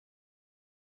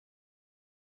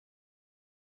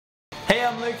Hey,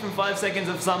 I'm Luke from 5 Seconds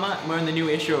of Summer, and we're in the new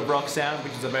issue of Rock Sound,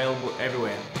 which is available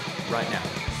everywhere, right now.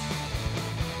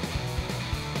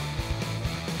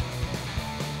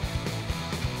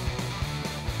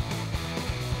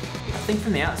 I think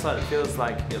from the outside it feels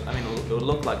like, it would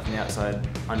look like from the outside,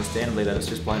 understandably, that it's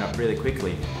just blown up really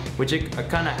quickly, which it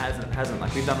kind of hasn't.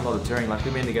 Like, we've done a lot of touring, like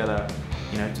we've been together,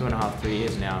 2.5, 3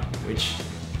 years now, which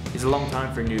is a long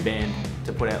time for a new band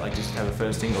to put out, like just have a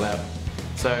first single out.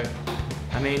 So,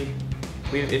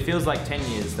 it feels like 10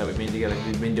 years that we've been together.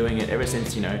 We've been doing it ever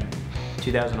since,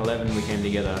 2011 we came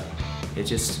together. It's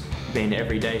just been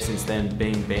every day since then,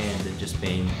 being band and just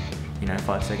being,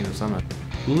 5 Seconds of Summer.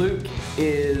 Luke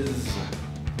is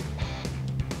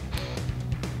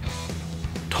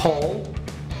tall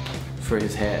for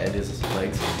his hair and his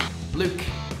legs. Luke,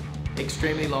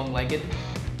 extremely long-legged.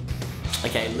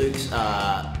 Okay, Luke's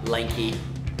lanky,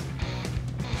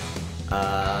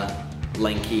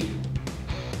 lanky,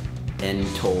 and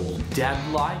tall.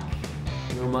 Dad-like.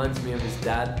 He reminds me of his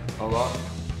dad a lot.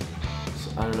 So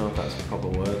I don't know if that's a proper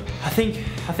word. I think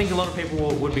a lot of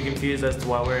people would be confused as to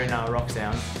why we're in our rock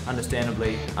sound,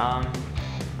 understandably. I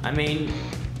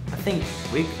think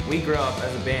we grew up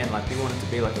as a band, like we wanted to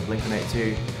be like a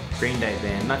Blink-182 Green Day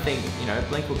band. And I think,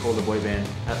 Blink were called a boy band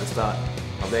at the start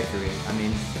of their career.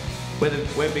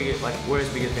 We're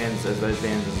as big a fans as those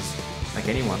bands as like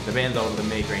anyone. The band's older than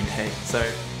me, Green Day. So,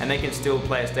 and they can still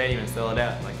play a stadium and sell it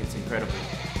out. Like, it's incredible.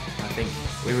 I think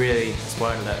we really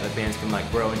aspire to that bands can like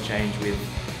grow and change with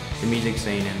the music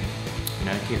scene and,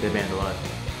 keep their band alive.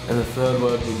 And the third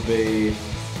word would be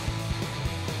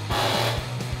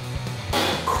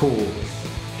cool.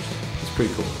 It's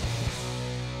pretty cool.